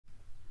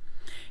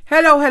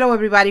Hello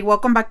everybody,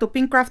 welcome back to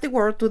Pink Crafty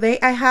World. Today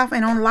I have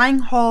an online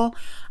haul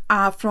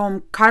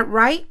from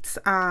Cartwright,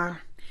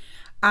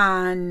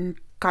 and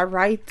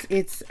Cartwright,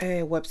 it's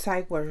a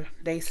website where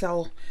they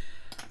sell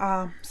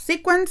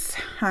sequins,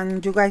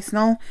 and you guys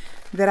know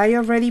that I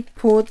already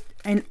put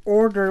an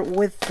order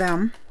with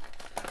them.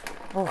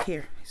 Oh,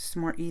 here, it's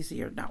more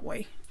easier that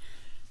way.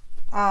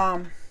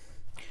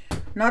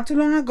 Not too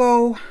long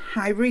ago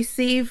I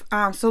received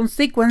some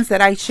sequins that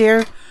I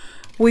share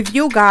with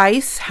you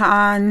guys,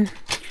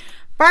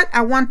 but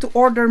I want to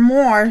order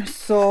more,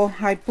 so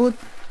I put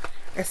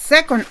a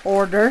second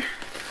order.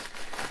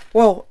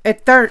 Well, a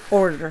third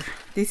order.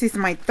 This is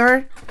my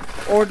third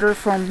order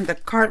from the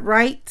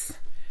Cartwright,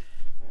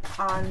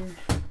 and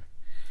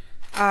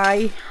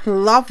I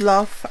love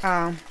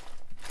the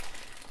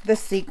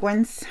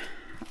sequins.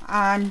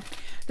 And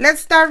let's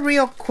start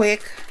real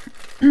quick.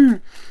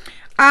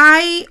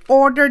 I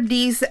ordered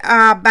these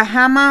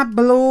Bahama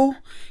blue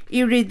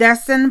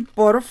iridescent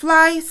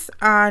butterflies,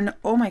 and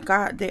oh my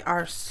god, they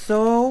are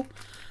so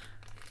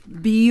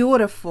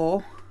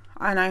beautiful,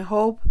 and I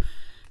hope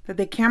that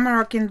the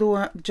camera can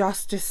do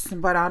justice,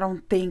 but I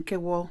don't think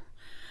it will.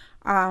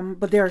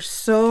 But they're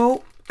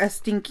so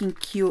stinking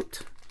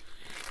cute.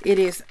 It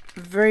is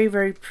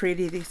very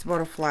pretty, these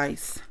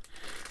butterflies,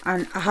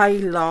 and I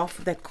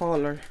love the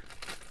color.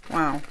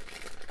 Wow,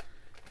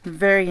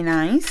 very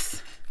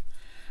nice.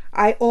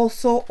 I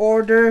also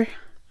ordered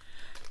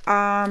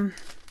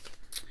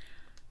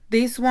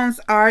these ones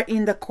are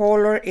in the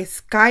color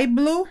sky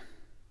blue,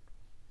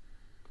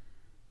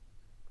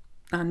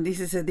 and this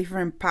is a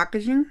different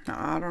packaging.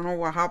 I don't know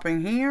what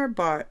happened here,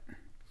 but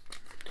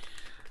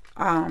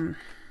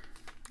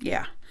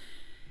yeah,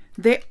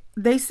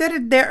 they said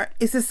it there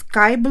is a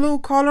sky blue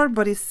color,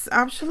 but it's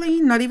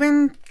actually not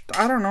even,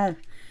 I don't know,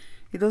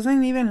 it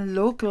doesn't even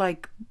look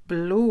like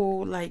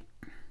blue. Like,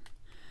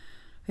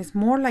 it's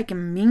more like a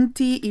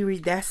minty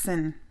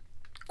iridescent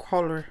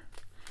color.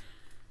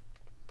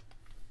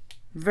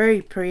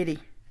 Very pretty.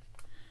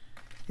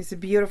 It's a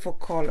beautiful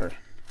color.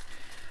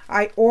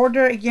 I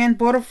order again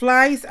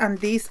butterflies, and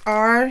these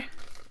are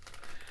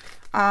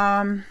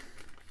in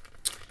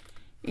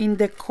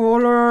the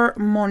color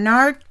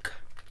Monarch,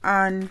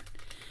 and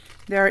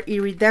they're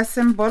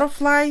iridescent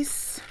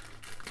butterflies.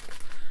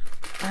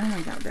 Oh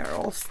my god, they're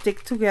all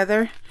stick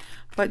together,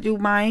 but you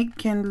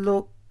can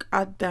look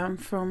at them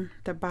from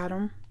the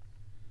bottom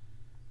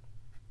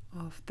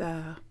of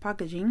the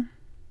packaging.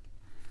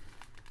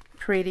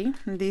 Pretty.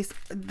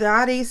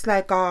 That is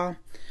like a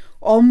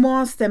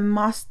almost a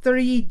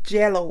mustardy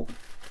yellow.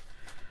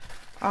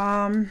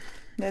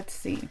 Let's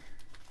see.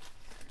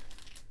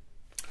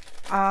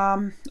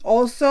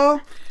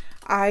 Also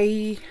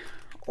I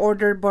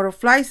ordered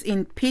butterflies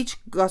in peach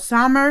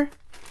gossamer,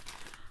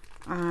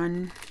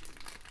 and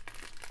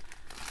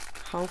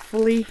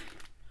hopefully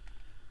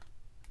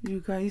you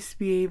guys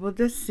be able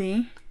to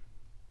see.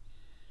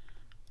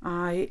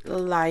 I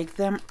like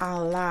them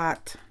a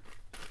lot.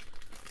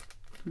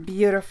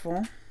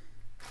 Beautiful.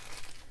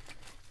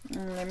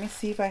 Let me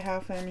see if I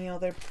have any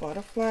other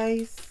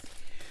butterflies.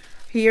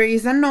 Here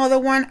is another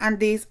one, and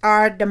these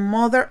are the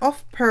mother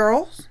of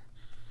pearls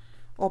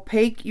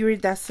opaque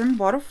iridescent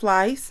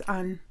butterflies,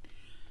 and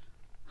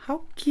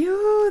how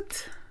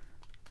cute.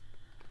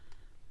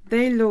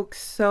 They look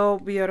so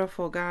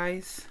beautiful,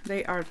 guys.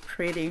 They are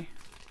pretty.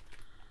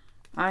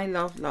 I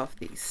love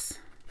these.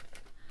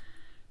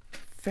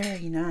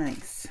 Very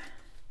nice.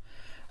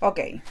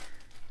 Okay,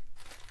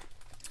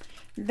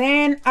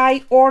 then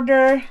I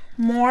ordered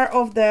more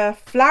of the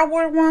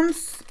flower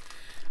ones,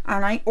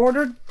 and I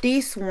ordered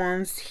these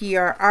ones.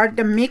 Here are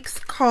the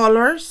mixed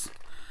colors,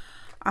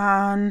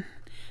 and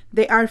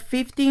they are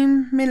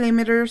 15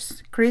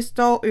 millimeters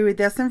crystal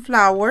iridescent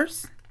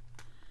flowers,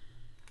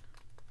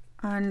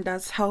 and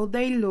that's how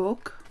they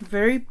look.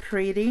 Very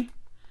pretty.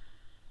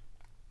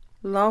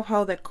 Love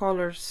how the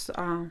colors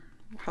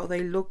how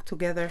they look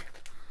together.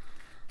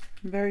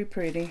 Very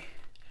pretty.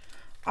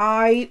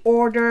 I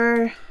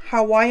ordered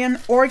Hawaiian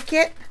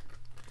orchid,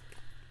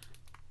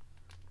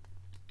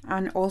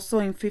 and also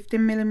in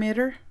 15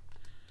 millimeter,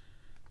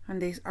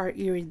 and these are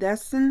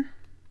iridescent.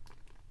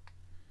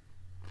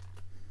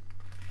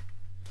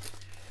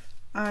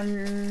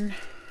 And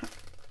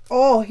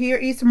oh, here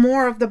is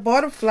more of the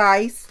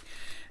butterflies.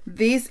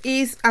 This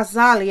is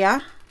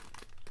azalea,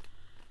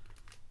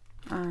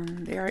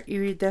 and they are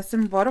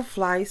iridescent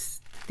butterflies.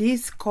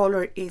 This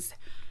color is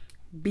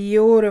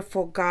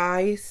beautiful,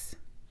 guys.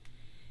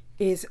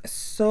 Is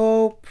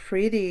so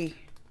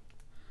pretty.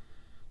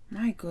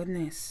 My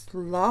goodness,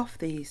 love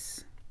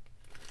these.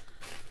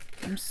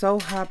 I'm so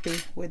happy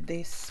with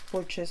this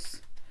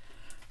purchase.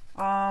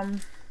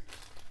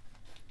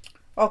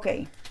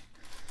 Okay,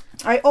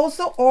 I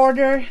also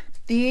ordered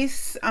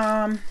this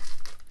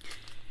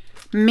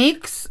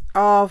mix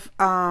of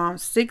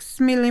 6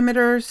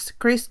 millimeters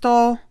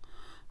crystal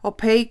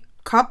opaque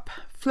cup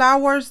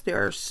flowers.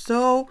 They're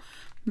so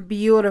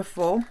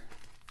beautiful.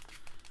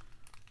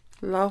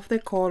 Love the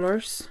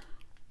colors.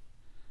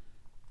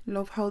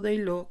 Love how they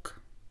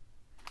look.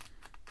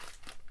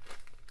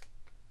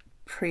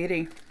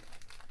 Pretty.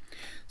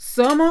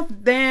 Some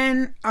of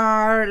them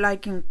are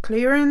like in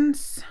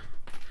clearance.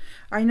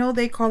 I know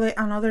they call it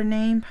another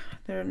name.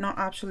 They're not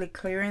actually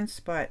clearance,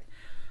 but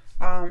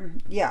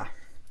yeah.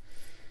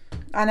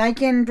 And I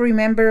can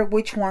remember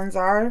which ones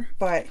are,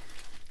 but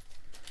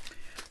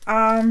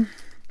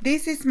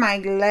this is my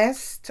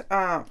last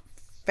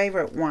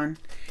favorite one.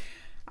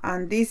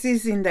 And this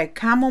is in the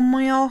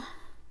chamomile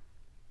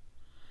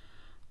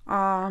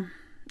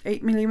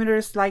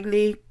 8mm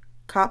slightly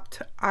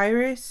cupped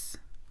iris.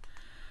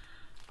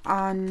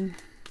 And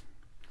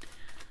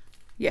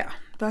yeah,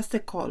 that's the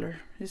color.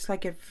 It's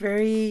like a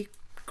very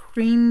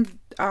cream,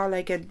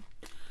 like a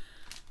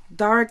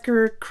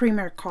darker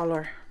creamer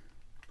color.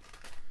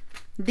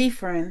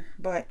 Different,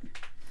 but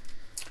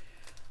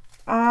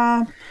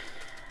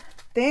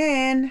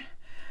then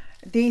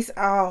these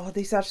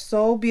are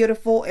so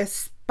beautiful. A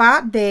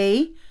Spa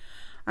Day,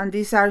 and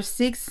these are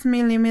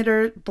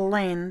 6mm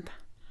blend,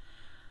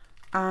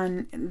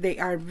 and they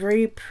are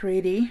very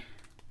pretty.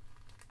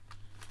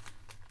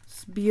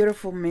 It's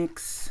beautiful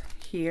mix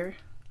here.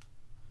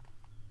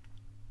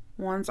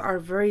 Ones are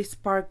very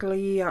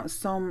sparkly,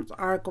 some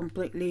are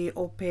completely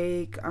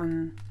opaque,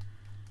 and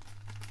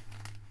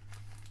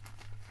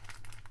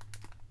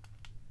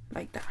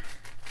like that.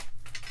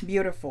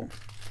 Beautiful.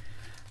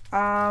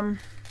 I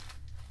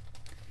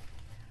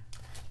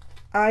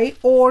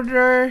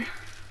order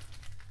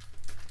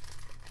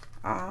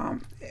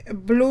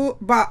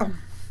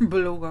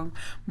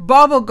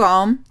bubble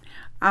gum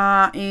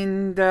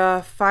in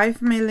the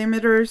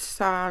 5mm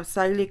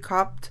slightly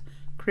cupped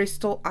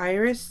crystal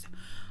iris.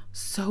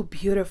 So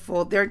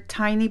beautiful. They're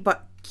tiny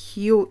but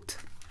cute.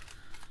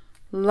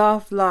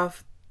 Love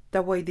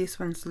the way this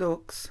one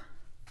looks.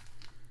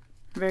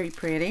 Very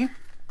pretty.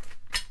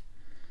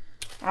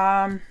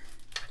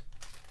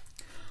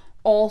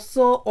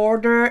 Also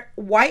order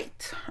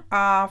white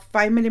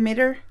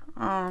 5mm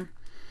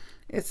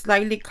it's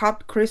slightly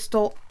cupped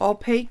crystal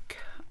opaque,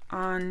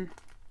 and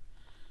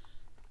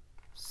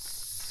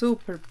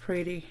super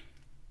pretty,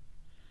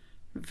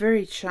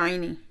 very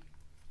shiny.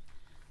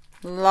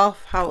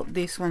 Love how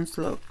this one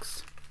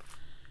looks.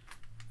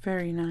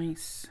 Very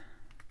nice.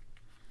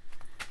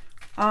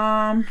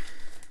 Another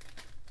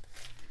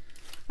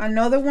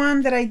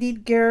one that I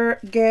did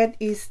get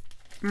is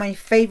my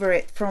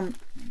favorite from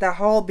the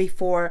haul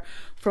before,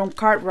 from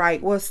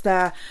Cartwright, was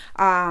the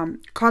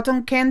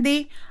cotton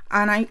candy,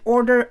 and I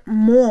ordered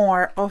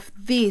more of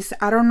this.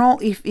 I don't know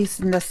if it's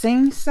in the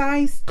same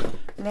size.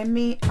 Let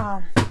me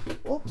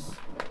oops,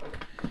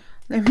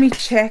 let me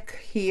check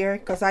here,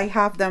 because I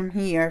have them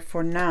here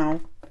for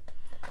now.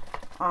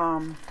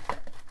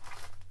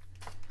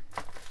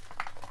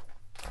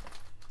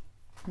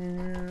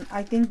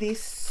 I think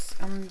these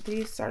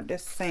are the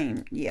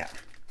same. Yeah,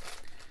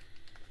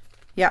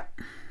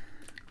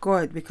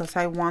 good, because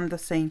I want the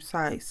same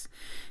size.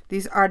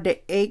 These are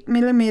the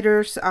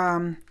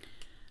 8mm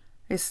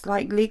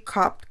slightly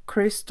cupped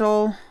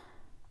crystal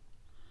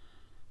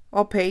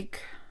opaque.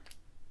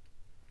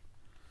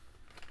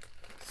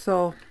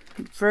 So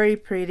very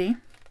pretty.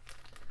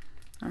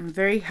 I'm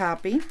very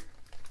happy.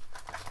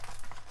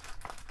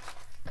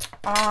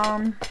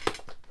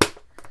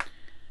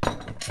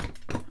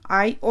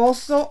 I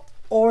also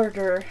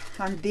order,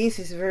 and this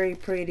is very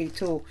pretty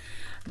too,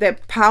 the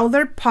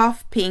powder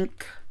puff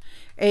pink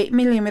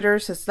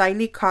 8mm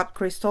slightly cupped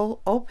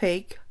crystal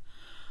opaque,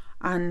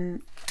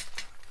 and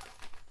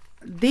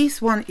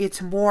this one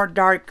it's more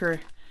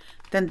darker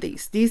than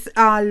this. This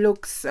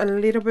looks a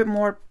little bit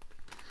more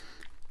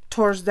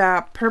towards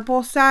the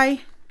purple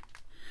side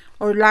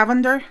or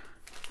lavender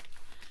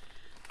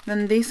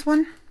than this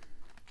one,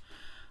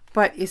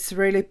 but it's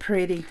really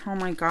pretty. Oh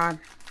my god,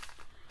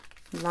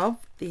 love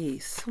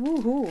these.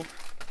 Woohoo!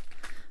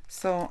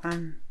 So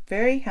I'm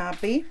very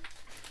happy.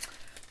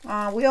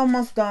 We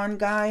almost done,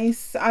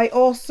 guys. I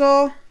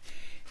also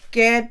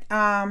get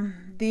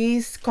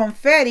these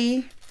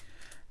confetti.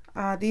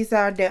 These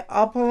are the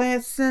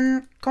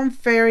opalescent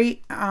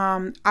confetti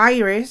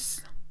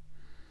iris,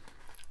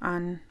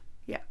 and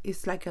yeah,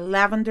 it's like a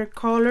lavender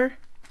color.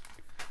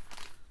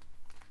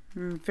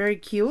 Very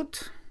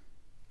cute.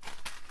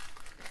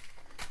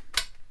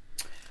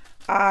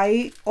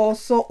 I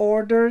also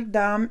ordered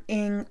them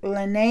in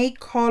Lene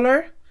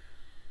color.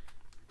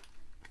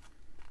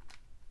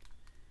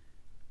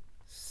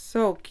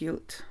 So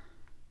cute.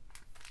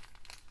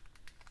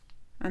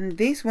 And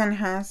this one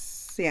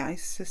has, yeah,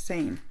 it's the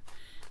same.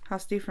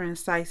 Has different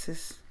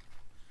sizes.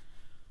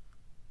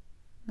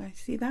 I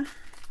see that.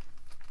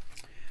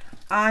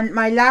 And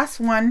my last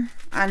one,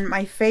 and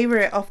my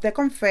favorite of the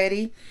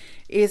confetti,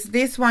 is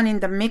this one in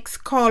the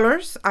mixed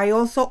colors. I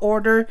also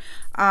ordered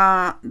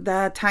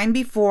the time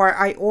before,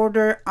 I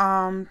ordered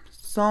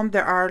some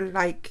that are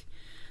like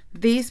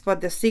this,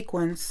 but the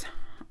sequins,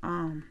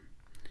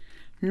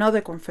 not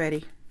the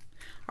confetti,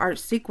 are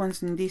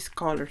sequins in these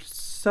colors.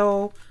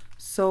 So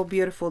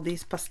beautiful,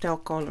 these pastel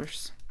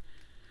colors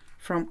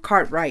from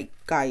Cartwright,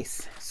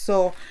 guys.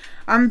 So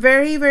I'm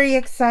very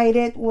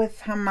excited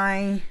with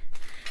my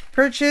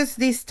purchase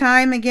this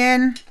time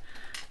again.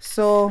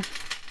 So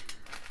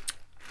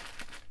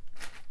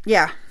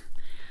yeah,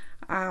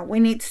 We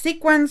need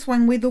sequins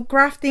when we do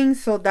crafting,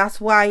 so that's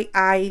why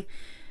I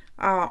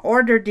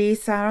ordered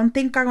this. I don't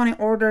think I'm gonna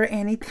order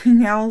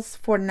anything else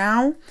for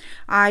now.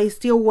 I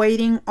still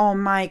waiting on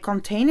my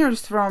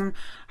containers from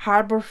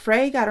Harbor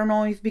Freight. I don't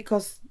know if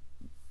because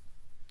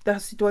the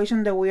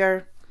situation that we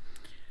are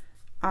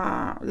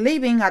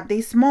living at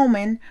this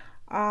moment,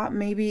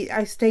 maybe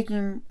it's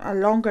taking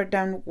longer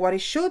than what it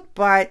should,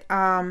 but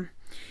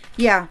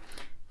yeah,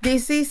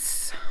 this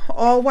is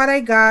all what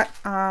I got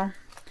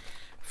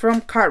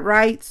from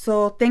Cartwright.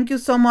 So thank you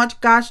so much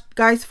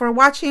guys for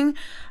watching,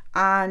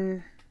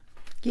 and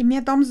give me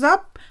a thumbs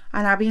up,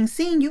 and I've been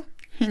seeing you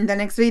in the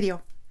next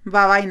video.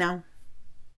 Bye bye now.